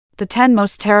The 10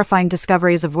 most terrifying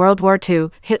discoveries of World War II,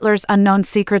 Hitler's unknown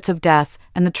secrets of death,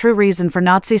 and the true reason for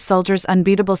Nazi soldiers'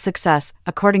 unbeatable success.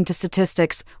 According to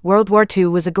statistics, World War II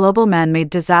was a global man-made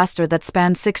disaster that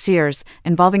spanned 6 years,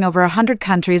 involving over 100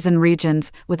 countries and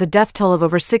regions, with a death toll of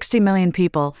over 60 million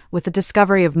people. With the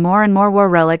discovery of more and more war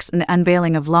relics and the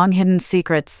unveiling of long-hidden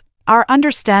secrets, our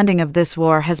understanding of this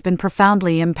war has been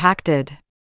profoundly impacted.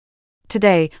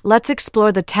 Today, let's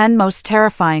explore the 10 most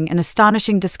terrifying and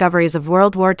astonishing discoveries of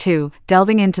World War II,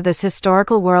 delving into this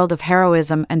historical world of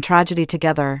heroism and tragedy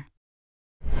together.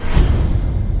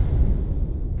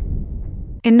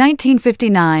 In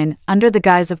 1959, under the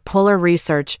guise of polar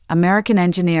research, American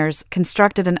engineers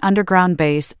constructed an underground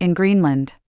base in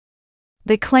Greenland.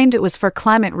 They claimed it was for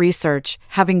climate research,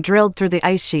 having drilled through the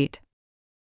ice sheet.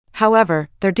 However,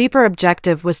 their deeper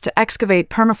objective was to excavate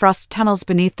permafrost tunnels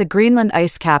beneath the Greenland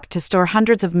ice cap to store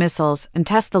hundreds of missiles and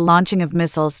test the launching of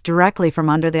missiles directly from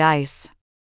under the ice.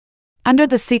 Under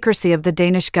the secrecy of the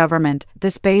Danish government,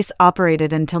 this base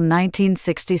operated until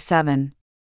 1967.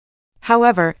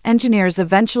 However, engineers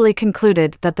eventually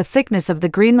concluded that the thickness of the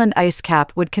Greenland ice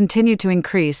cap would continue to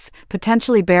increase,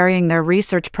 potentially burying their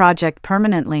research project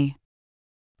permanently.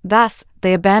 Thus,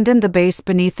 they abandoned the base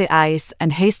beneath the ice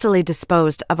and hastily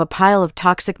disposed of a pile of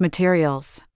toxic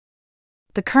materials.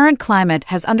 The current climate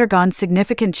has undergone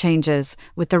significant changes,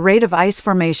 with the rate of ice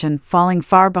formation falling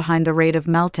far behind the rate of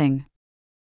melting.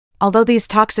 Although these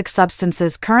toxic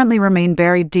substances currently remain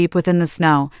buried deep within the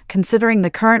snow, considering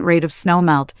the current rate of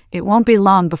snowmelt, it won't be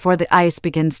long before the ice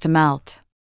begins to melt.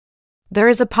 There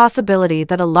is a possibility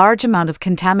that a large amount of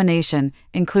contamination,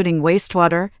 including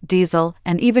wastewater, diesel,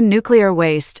 and even nuclear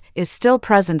waste, is still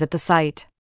present at the site.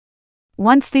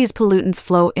 Once these pollutants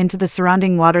flow into the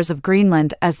surrounding waters of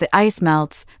Greenland as the ice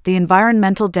melts, the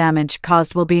environmental damage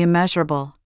caused will be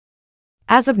immeasurable.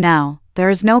 As of now, there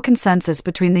is no consensus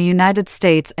between the United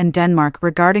States and Denmark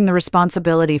regarding the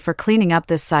responsibility for cleaning up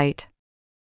this site.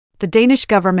 The Danish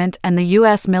government and the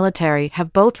U.S. military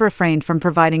have both refrained from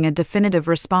providing a definitive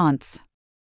response.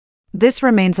 This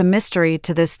remains a mystery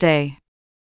to this day.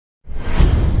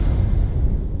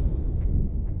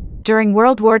 During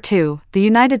World War II, the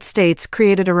United States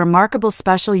created a remarkable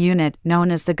special unit known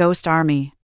as the Ghost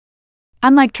Army.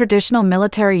 Unlike traditional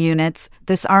military units,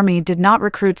 this army did not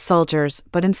recruit soldiers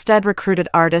but instead recruited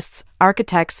artists,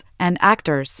 architects, and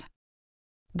actors.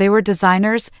 They were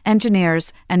designers,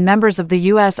 engineers, and members of the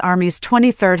U.S. Army's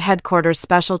 23rd Headquarters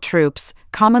Special Troops,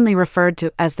 commonly referred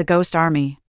to as the Ghost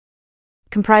Army.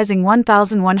 Comprising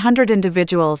 1,100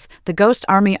 individuals, the Ghost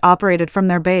Army operated from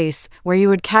their base, where you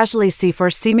would casually see four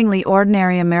seemingly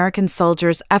ordinary American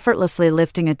soldiers effortlessly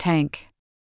lifting a tank.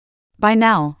 By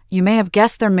now, you may have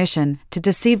guessed their mission: to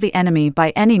deceive the enemy by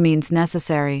any means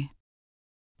necessary.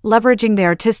 Leveraging the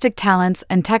artistic talents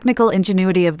and technical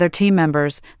ingenuity of their team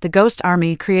members, the Ghost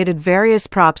Army created various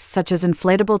props such as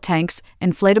inflatable tanks,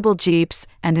 inflatable jeeps,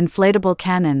 and inflatable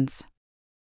cannons.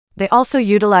 They also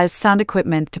utilized sound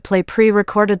equipment to play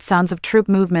pre-recorded sounds of troop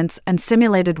movements and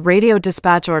simulated radio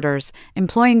dispatch orders,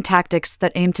 employing tactics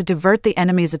that aimed to divert the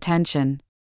enemy's attention.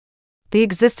 The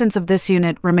existence of this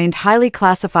unit remained highly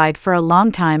classified for a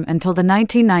long time until the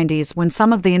 1990s, when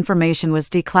some of the information was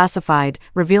declassified,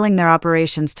 revealing their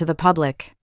operations to the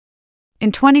public.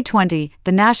 In 2020,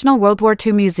 the National World War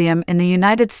II Museum in the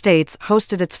United States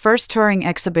hosted its first touring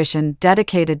exhibition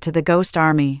dedicated to the Ghost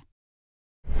Army.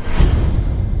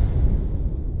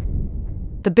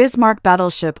 The Bismarck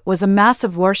battleship was a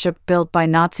massive warship built by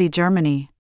Nazi Germany.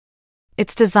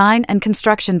 Its design and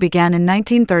construction began in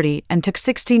 1930 and took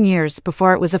 16 years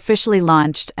before it was officially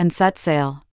launched and set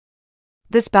sail.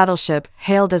 This battleship,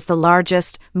 hailed as the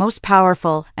largest, most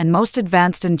powerful, and most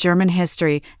advanced in German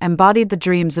history, embodied the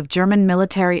dreams of German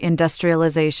military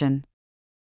industrialization.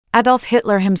 Adolf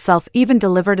Hitler himself even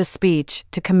delivered a speech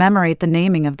to commemorate the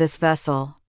naming of this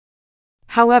vessel.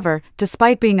 However,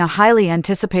 despite being a highly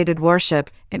anticipated warship,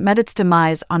 it met its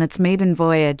demise on its maiden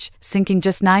voyage, sinking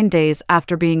just 9 days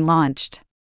after being launched.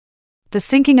 The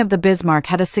sinking of the Bismarck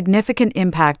had a significant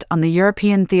impact on the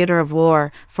European theater of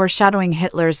war, foreshadowing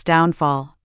Hitler's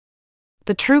downfall.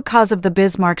 The true cause of the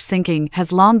Bismarck sinking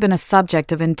has long been a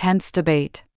subject of intense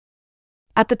debate.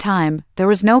 At the time, there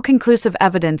was no conclusive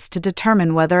evidence to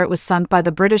determine whether it was sunk by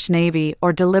the British Navy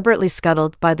or deliberately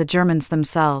scuttled by the Germans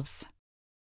themselves.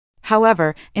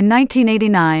 However, in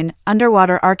 1989,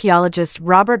 underwater archaeologist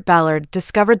Robert Ballard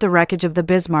discovered the wreckage of the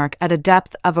Bismarck at a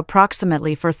depth of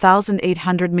approximately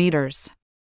 4,800 meters.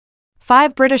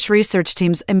 5 British research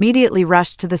teams immediately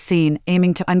rushed to the scene,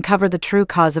 aiming to uncover the true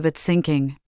cause of its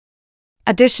sinking.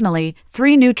 Additionally,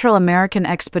 3 neutral American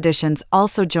expeditions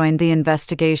also joined the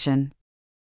investigation.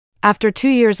 After 2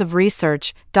 years of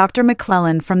research, Dr.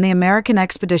 McClellan from the American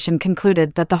expedition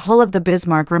concluded that the hull of the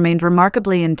Bismarck remained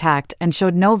remarkably intact and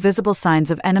showed no visible signs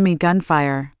of enemy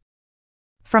gunfire.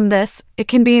 From this, it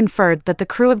can be inferred that the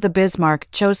crew of the Bismarck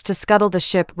chose to scuttle the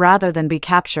ship rather than be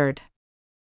captured.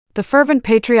 The fervent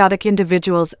patriotic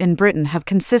individuals in Britain have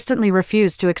consistently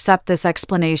refused to accept this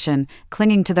explanation,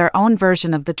 clinging to their own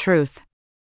version of the truth.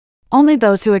 Only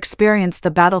those who experienced the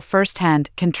battle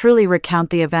firsthand can truly recount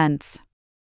the events.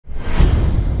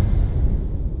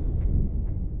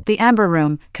 The Amber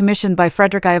Room, commissioned by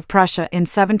Frederick I of Prussia in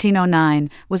 1709,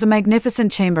 was a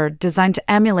magnificent chamber designed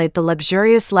to emulate the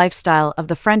luxurious lifestyle of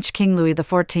the French King Louis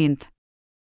XIV.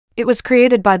 It was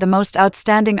created by the most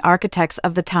outstanding architects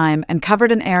of the time and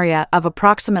covered an area of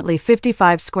approximately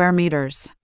 55 square meters.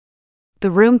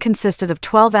 The room consisted of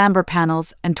 12 amber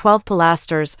panels and 12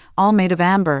 pilasters, all made of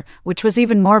amber, which was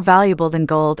even more valuable than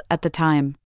gold at the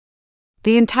time.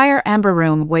 The entire amber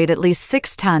room weighed at least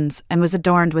 6 tons and was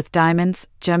adorned with diamonds,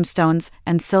 gemstones,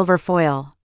 and silver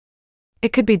foil.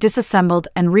 It could be disassembled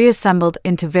and reassembled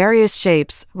into various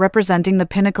shapes, representing the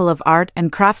pinnacle of art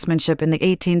and craftsmanship in the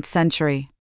 18th century.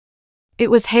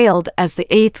 It was hailed as the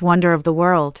eighth wonder of the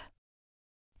world.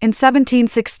 In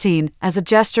 1716, as a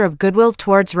gesture of goodwill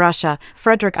towards Russia,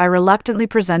 Frederick I reluctantly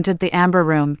presented the Amber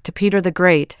Room to Peter the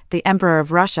Great, the Emperor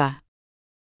of Russia.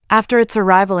 After its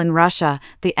arrival in Russia,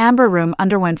 the Amber Room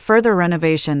underwent further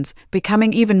renovations,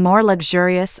 becoming even more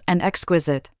luxurious and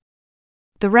exquisite.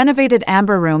 The renovated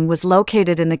Amber Room was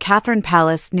located in the Catherine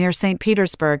Palace near St.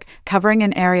 Petersburg, covering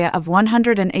an area of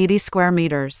 180 square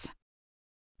meters.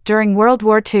 During World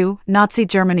War II, Nazi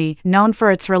Germany, known for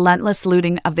its relentless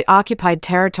looting of the occupied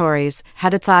territories,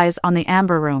 had its eyes on the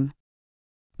Amber Room.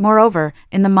 Moreover,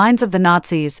 in the minds of the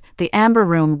Nazis, the Amber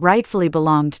Room rightfully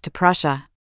belonged to Prussia.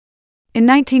 In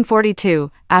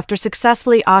 1942, after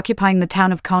successfully occupying the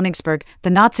town of Königsberg, the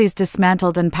Nazis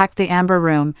dismantled and packed the Amber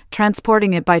Room,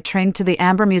 transporting it by train to the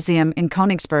Amber Museum in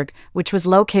Königsberg, which was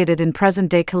located in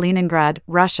present-day Kaliningrad,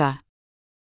 Russia.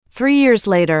 3 years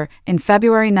later, in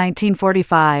February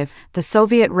 1945, the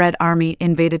Soviet Red Army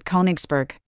invaded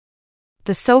Königsberg.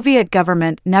 The Soviet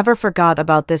government never forgot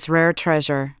about this rare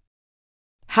treasure.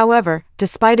 However,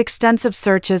 despite extensive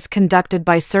searches conducted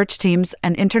by search teams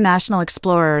and international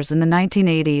explorers in the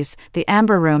 1980s, the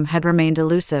Amber Room had remained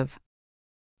elusive.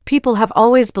 People have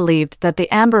always believed that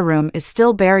the Amber Room is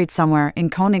still buried somewhere in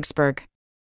Königsberg.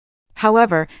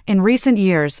 However, in recent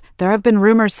years, there have been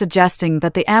rumors suggesting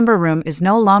that the Amber Room is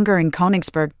no longer in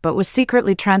Königsberg but was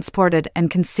secretly transported and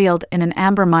concealed in an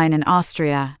amber mine in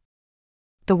Austria.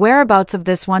 The whereabouts of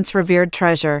this once revered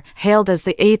treasure, hailed as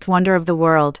the eighth wonder of the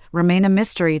world, remain a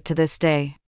mystery to this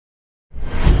day.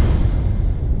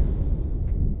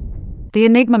 The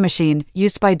Enigma machine,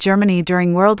 used by Germany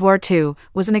during World War II,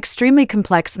 was an extremely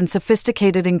complex and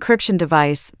sophisticated encryption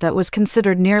device that was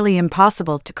considered nearly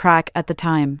impossible to crack at the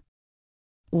time.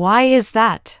 Why is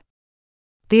that?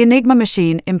 The Enigma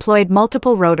machine employed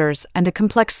multiple rotors and a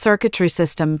complex circuitry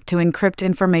system to encrypt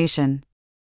information.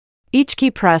 Each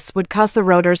key press would cause the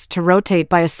rotors to rotate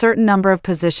by a certain number of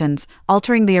positions,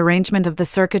 altering the arrangement of the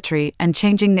circuitry and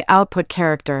changing the output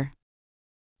character.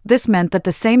 This meant that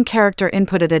the same character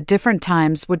inputted at different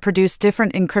times would produce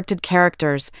different encrypted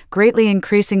characters, greatly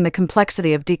increasing the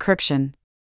complexity of decryption.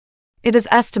 It is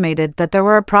estimated that there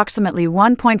were approximately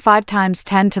 1.5 times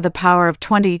 10 to the power of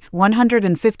 20,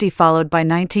 150 followed by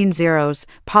 19 zeros,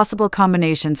 possible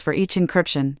combinations for each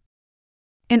encryption.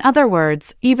 In other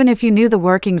words, even if you knew the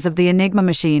workings of the Enigma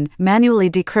machine, manually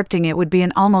decrypting it would be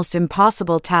an almost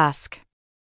impossible task.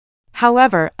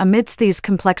 However, amidst these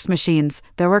complex machines,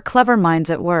 there were clever minds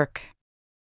at work.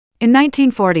 In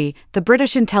 1940, the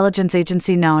British intelligence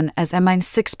agency known as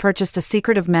MI6 purchased a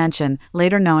secretive mansion,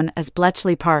 later known as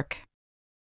Bletchley Park.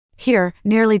 Here,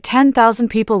 nearly 10,000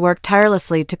 people worked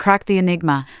tirelessly to crack the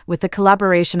Enigma, with the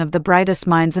collaboration of the brightest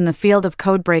minds in the field of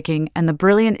code-breaking and the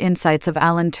brilliant insights of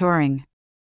Alan Turing.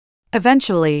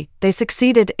 Eventually, they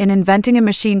succeeded in inventing a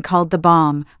machine called the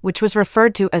bomb, which was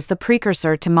referred to as the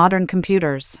precursor to modern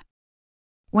computers.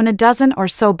 When a dozen or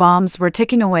so bombs were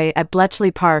ticking away at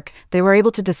Bletchley Park, they were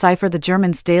able to decipher the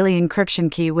Germans' daily encryption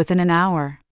key within an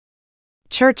hour.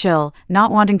 Churchill,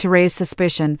 not wanting to raise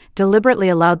suspicion, deliberately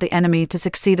allowed the enemy to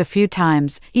succeed a few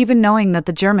times, even knowing that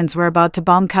the Germans were about to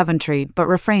bomb Coventry but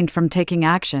refrained from taking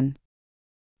action.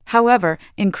 However,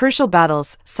 in crucial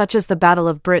battles, such as the Battle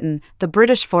of Britain, the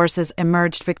British forces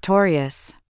emerged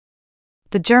victorious.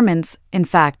 The Germans, in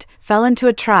fact, fell into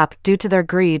a trap due to their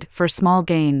greed for small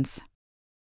gains.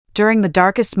 During the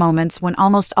darkest moments when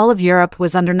almost all of Europe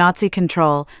was under Nazi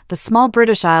control, the small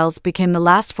British Isles became the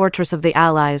last fortress of the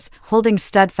Allies, holding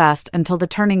steadfast until the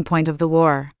turning point of the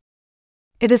war.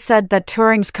 It is said that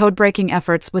Turing's code-breaking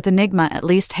efforts with Enigma at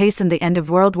least hastened the end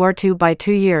of World War II by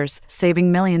 2 years,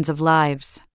 saving millions of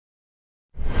lives.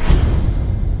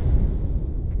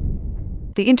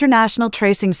 The International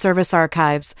Tracing Service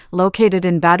Archives, located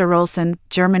in Bad Arolsen,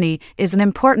 Germany, is an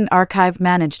important archive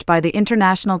managed by the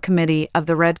International Committee of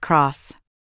the Red Cross.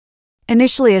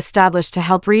 Initially established to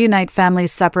help reunite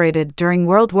families separated during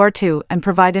World War II and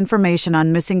provide information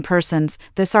on missing persons,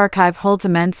 this archive holds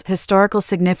immense historical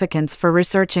significance for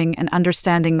researching and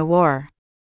understanding the war.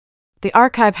 The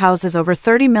archive houses over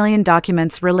 30 million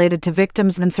documents related to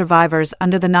victims and survivors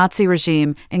under the Nazi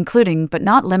regime, including but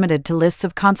not limited to lists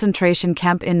of concentration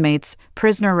camp inmates,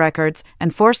 prisoner records,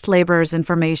 and forced laborers'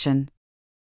 information.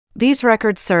 These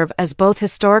records serve as both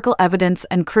historical evidence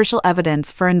and crucial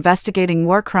evidence for investigating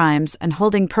war crimes and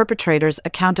holding perpetrators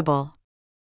accountable.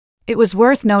 It was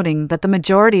worth noting that the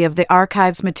majority of the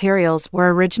archive's materials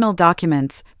were original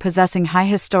documents, possessing high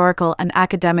historical and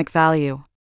academic value.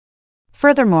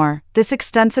 Furthermore, this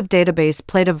extensive database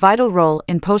played a vital role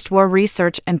in post-war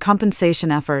research and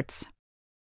compensation efforts.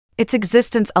 Its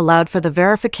existence allowed for the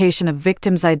verification of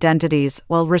victims' identities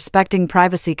while respecting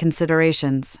privacy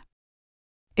considerations.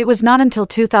 It was not until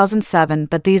 2007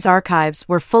 that these archives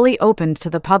were fully opened to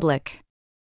the public.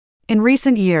 In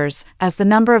recent years, as the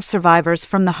number of survivors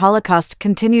from the Holocaust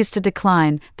continues to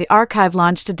decline, the archive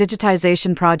launched a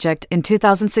digitization project in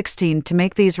 2016 to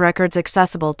make these records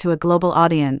accessible to a global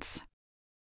audience.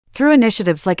 Through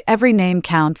initiatives like Every Name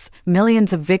Counts,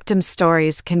 millions of victims'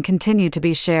 stories can continue to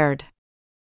be shared.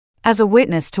 As a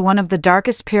witness to one of the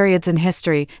darkest periods in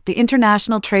history, the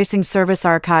International Tracing Service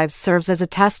Archives serves as a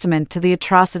testament to the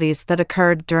atrocities that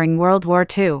occurred during World War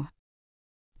II.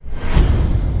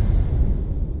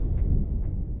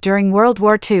 During World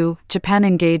War II, Japan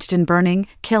engaged in burning,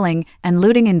 killing, and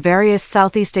looting in various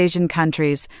Southeast Asian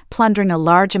countries, plundering a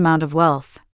large amount of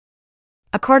wealth.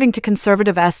 According to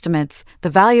conservative estimates, the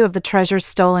value of the treasures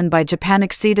stolen by Japan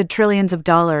exceeded trillions of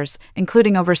dollars,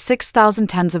 including over 6,000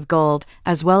 tons of gold,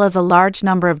 as well as a large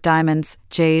number of diamonds,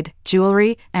 jade,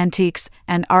 jewelry, antiques,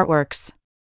 and artworks.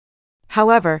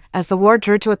 However, as the war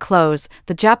drew to a close,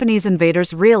 the Japanese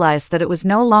invaders realized that it was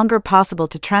no longer possible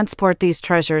to transport these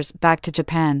treasures back to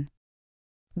Japan.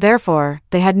 Therefore,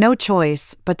 they had no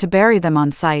choice but to bury them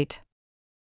on site.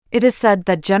 It is said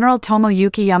that General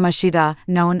Tomoyuki Yamashita,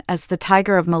 known as the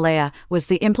Tiger of Malaya, was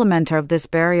the implementer of this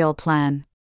burial plan.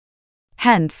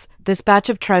 Hence, this batch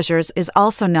of treasures is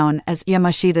also known as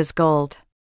Yamashita's gold.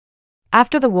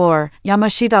 After the war,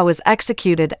 Yamashita was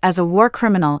executed as a war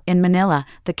criminal in Manila,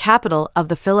 the capital of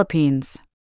the Philippines.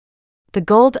 The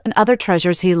gold and other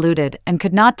treasures he looted and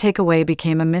could not take away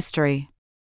became a mystery.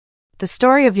 The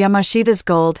story of Yamashita's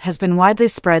gold has been widely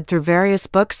spread through various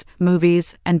books,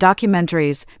 movies, and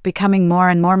documentaries, becoming more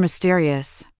and more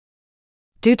mysterious.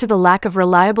 Due to the lack of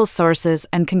reliable sources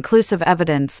and conclusive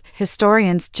evidence,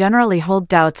 historians generally hold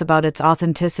doubts about its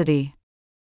authenticity.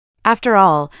 After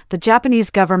all, the Japanese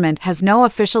government has no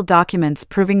official documents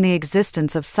proving the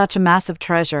existence of such a massive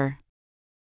treasure.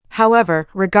 However,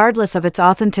 regardless of its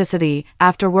authenticity,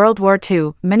 after World War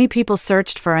II, many people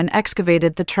searched for and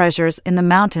excavated the treasures in the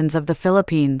mountains of the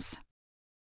Philippines.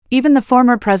 Even the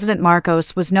former President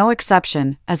Marcos was no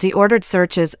exception, as he ordered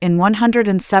searches in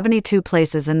 172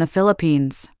 places in the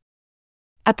Philippines.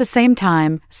 At the same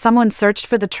time, someone searched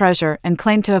for the treasure and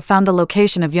claimed to have found the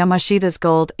location of Yamashita's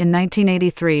gold in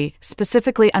 1983,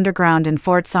 specifically underground in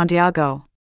Fort Santiago.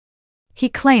 He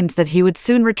claimed that he would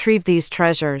soon retrieve these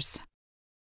treasures.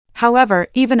 However,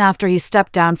 even after he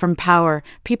stepped down from power,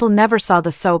 people never saw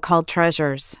the so-called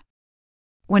treasures.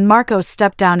 When Marcos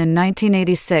stepped down in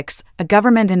 1986, a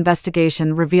government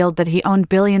investigation revealed that he owned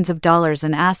billions of dollars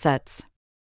in assets.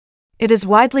 It is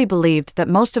widely believed that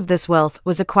most of this wealth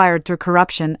was acquired through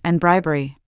corruption and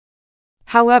bribery.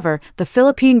 However, the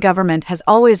Philippine government has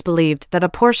always believed that a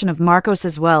portion of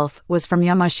Marcos's wealth was from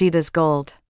Yamashita's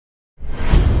gold.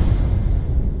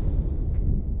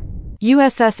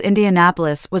 USS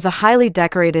Indianapolis was a highly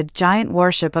decorated giant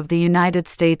warship of the United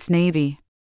States Navy.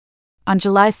 On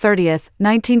July 30,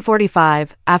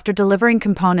 1945, after delivering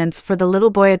components for the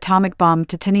Little Boy atomic bomb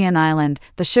to Tinian Island,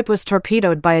 the ship was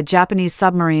torpedoed by a Japanese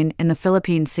submarine in the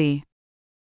Philippine Sea.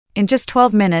 In just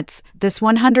 12 minutes, this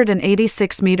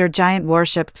 186-meter giant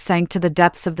warship sank to the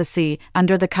depths of the sea,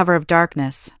 under the cover of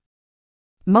darkness.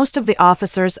 Most of the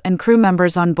officers and crew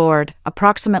members on board,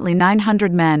 approximately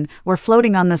 900 men, were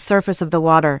floating on the surface of the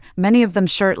water, many of them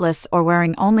shirtless or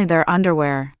wearing only their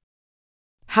underwear.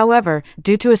 However,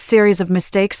 due to a series of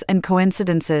mistakes and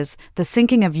coincidences, the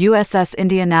sinking of USS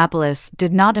Indianapolis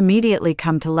did not immediately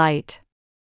come to light.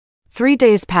 3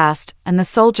 days passed, and the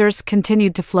soldiers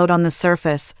continued to float on the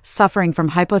surface, suffering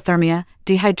from hypothermia,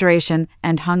 dehydration,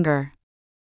 and hunger.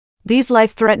 These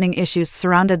life-threatening issues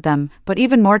surrounded them, but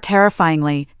even more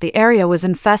terrifyingly, the area was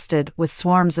infested with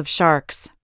swarms of sharks.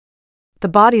 The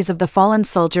bodies of the fallen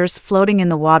soldiers floating in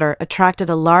the water attracted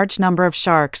a large number of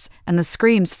sharks, and the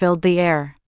screams filled the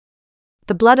air.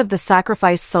 The blood of the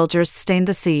sacrificed soldiers stained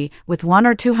the sea, with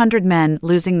 100 or 200 men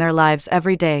losing their lives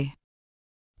every day.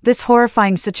 This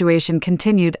horrifying situation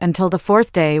continued until the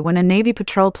 4th day when a Navy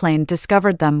patrol plane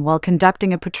discovered them while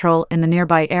conducting a patrol in the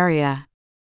nearby area.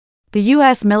 The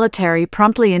U.S. military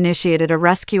promptly initiated a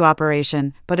rescue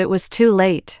operation, but it was too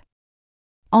late.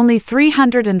 Only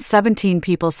 317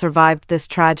 people survived this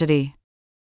tragedy.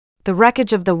 The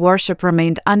wreckage of the warship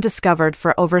remained undiscovered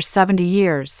for over 70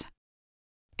 years.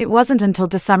 It wasn't until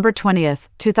December 20,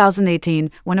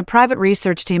 2018, when a private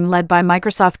research team led by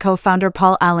Microsoft co-founder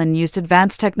Paul Allen used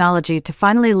advanced technology to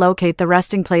finally locate the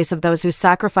resting place of those who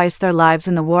sacrificed their lives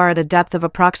in the war at a depth of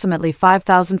approximately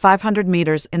 5,500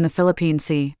 meters in the Philippine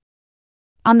Sea.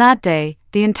 On that day,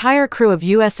 the entire crew of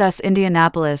USS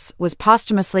Indianapolis was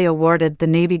posthumously awarded the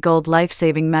Navy Gold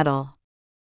Life-Saving Medal.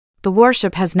 The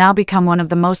warship has now become one of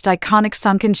the most iconic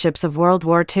sunken ships of World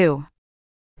War II.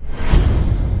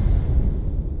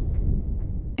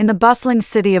 In the bustling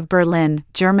city of Berlin,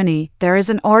 Germany, there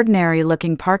is an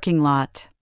ordinary-looking parking lot.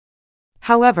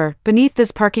 However, beneath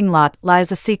this parking lot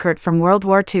lies a secret from World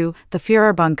War II, the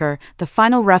Führerbunker, the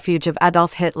final refuge of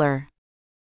Adolf Hitler.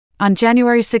 On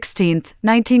January 16,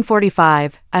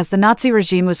 1945, as the Nazi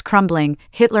regime was crumbling,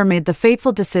 Hitler made the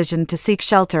fateful decision to seek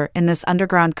shelter in this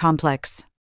underground complex.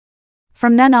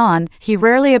 From then on, he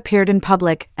rarely appeared in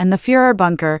public, and the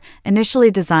Führerbunker, initially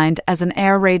designed as an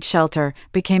air raid shelter,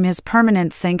 became his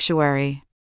permanent sanctuary.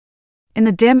 In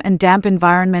the dim and damp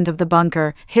environment of the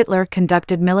bunker, Hitler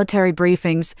conducted military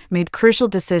briefings, made crucial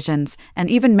decisions, and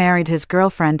even married his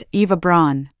girlfriend, Eva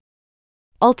Braun.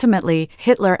 Ultimately,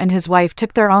 Hitler and his wife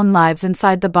took their own lives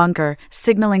inside the bunker,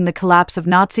 signaling the collapse of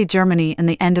Nazi Germany and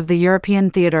the end of the European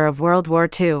theater of World War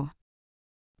II.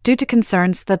 Due to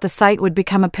concerns that the site would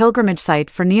become a pilgrimage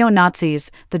site for neo-Nazis,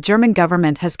 the German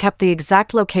government has kept the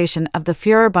exact location of the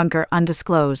Führerbunker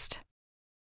undisclosed.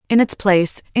 In its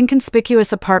place,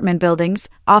 inconspicuous apartment buildings,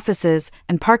 offices,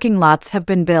 and parking lots have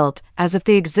been built, as if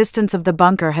the existence of the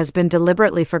bunker has been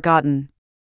deliberately forgotten.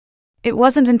 It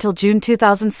wasn't until June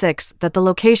 2006 that the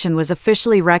location was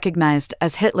officially recognized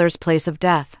as Hitler's place of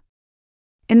death.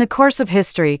 In the course of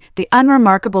history, the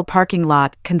unremarkable parking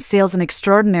lot conceals an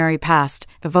extraordinary past,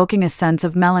 evoking a sense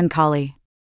of melancholy.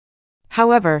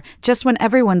 However, just when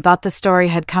everyone thought the story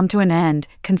had come to an end,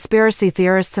 conspiracy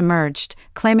theorists emerged,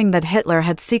 claiming that Hitler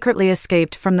had secretly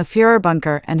escaped from the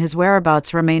Führerbunker and his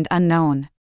whereabouts remained unknown.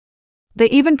 They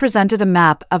even presented a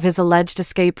map of his alleged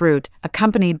escape route,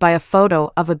 accompanied by a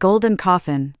photo of a golden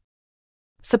coffin.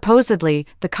 Supposedly,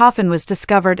 the coffin was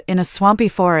discovered in a swampy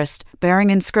forest,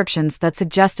 bearing inscriptions that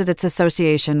suggested its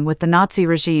association with the Nazi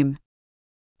regime.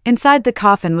 Inside the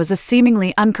coffin was a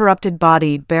seemingly uncorrupted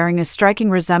body bearing a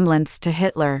striking resemblance to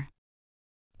Hitler.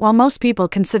 While most people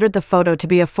considered the photo to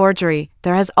be a forgery,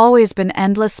 there has always been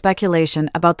endless speculation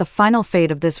about the final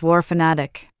fate of this war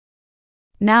fanatic.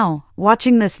 Now,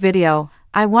 watching this video,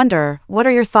 I wonder, what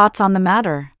are your thoughts on the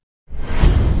matter?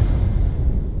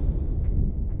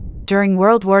 During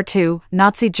World War II,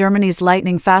 Nazi Germany's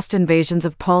lightning-fast invasions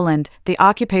of Poland, the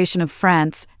occupation of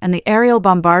France, and the aerial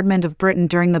bombardment of Britain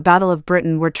during the Battle of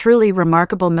Britain were truly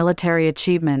remarkable military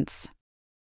achievements.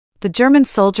 The German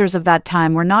soldiers of that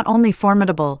time were not only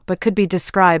formidable but could be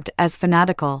described as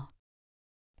fanatical.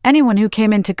 Anyone who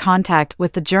came into contact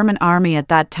with the German army at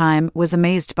that time was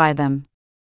amazed by them.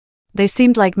 They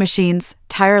seemed like machines,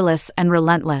 tireless and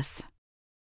relentless.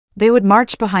 They would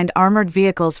march behind armored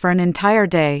vehicles for an entire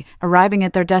day, arriving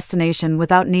at their destination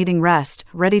without needing rest,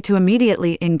 ready to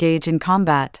immediately engage in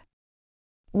combat.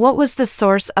 What was the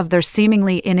source of their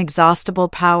seemingly inexhaustible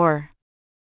power?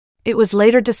 It was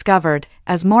later discovered,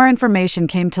 as more information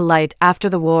came to light after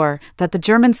the war, that the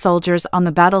German soldiers on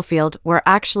the battlefield were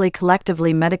actually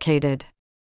collectively medicated.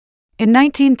 In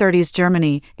 1930s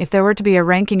Germany, if there were to be a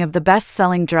ranking of the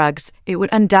best-selling drugs, it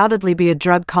would undoubtedly be a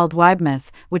drug called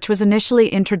Weibmuth, which was initially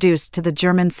introduced to the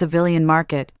German civilian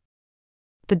market.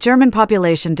 The German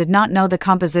population did not know the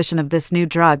composition of this new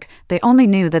drug, they only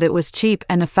knew that it was cheap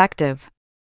and effective.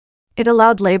 It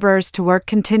allowed laborers to work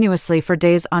continuously for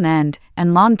days on end,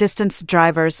 and long-distance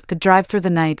drivers could drive through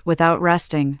the night without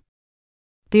resting.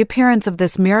 The appearance of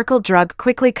this miracle drug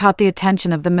quickly caught the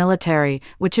attention of the military,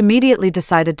 which immediately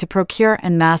decided to procure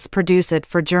and mass-produce it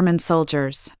for German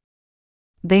soldiers.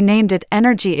 They named it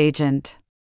Energy Agent.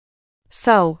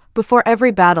 So, before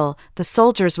every battle, the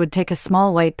soldiers would take a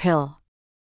small white pill.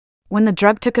 When the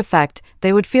drug took effect,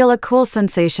 they would feel a cool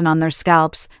sensation on their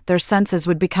scalps, their senses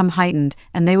would become heightened,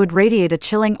 and they would radiate a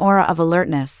chilling aura of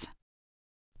alertness.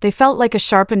 They felt like a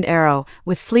sharpened arrow,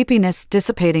 with sleepiness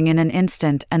dissipating in an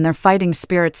instant and their fighting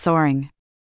spirit soaring.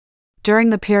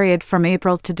 During the period from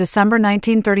April to December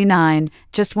 1939,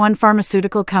 just one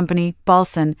pharmaceutical company,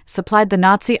 Balsan, supplied the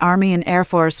Nazi Army and Air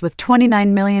Force with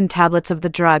 29 million tablets of the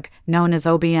drug, known as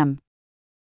opium.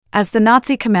 As the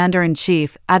Nazi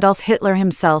commander-in-chief, Adolf Hitler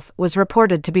himself was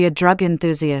reported to be a drug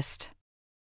enthusiast.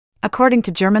 According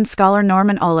to German scholar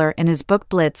Norman Ohler in his book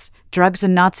Blitz, Drugs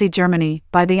in Nazi Germany,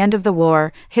 by the end of the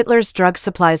war, Hitler's drug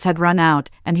supplies had run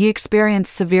out, and he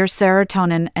experienced severe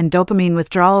serotonin and dopamine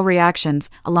withdrawal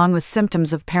reactions, along with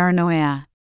symptoms of paranoia.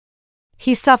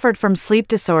 He suffered from sleep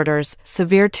disorders,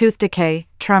 severe tooth decay,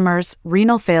 tremors,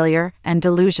 renal failure, and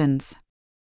delusions.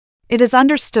 It is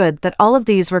understood that all of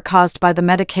these were caused by the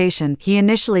medication he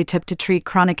initially took to treat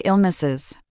chronic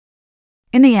illnesses.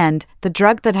 In the end, the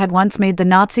drug that had once made the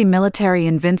Nazi military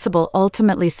invincible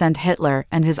ultimately sent Hitler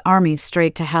and his army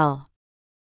straight to hell.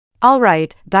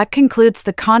 Alright, that concludes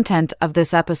the content of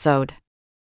this episode.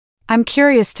 I'm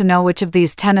curious to know which of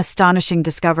these 10 astonishing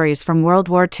discoveries from World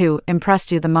War II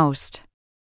impressed you the most.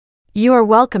 You are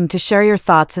welcome to share your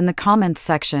thoughts in the comments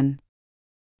section.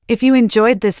 If you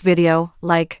enjoyed this video,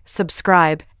 like,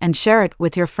 subscribe, and share it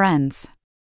with your friends.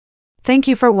 Thank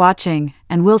you for watching,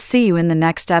 and we'll see you in the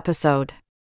next episode.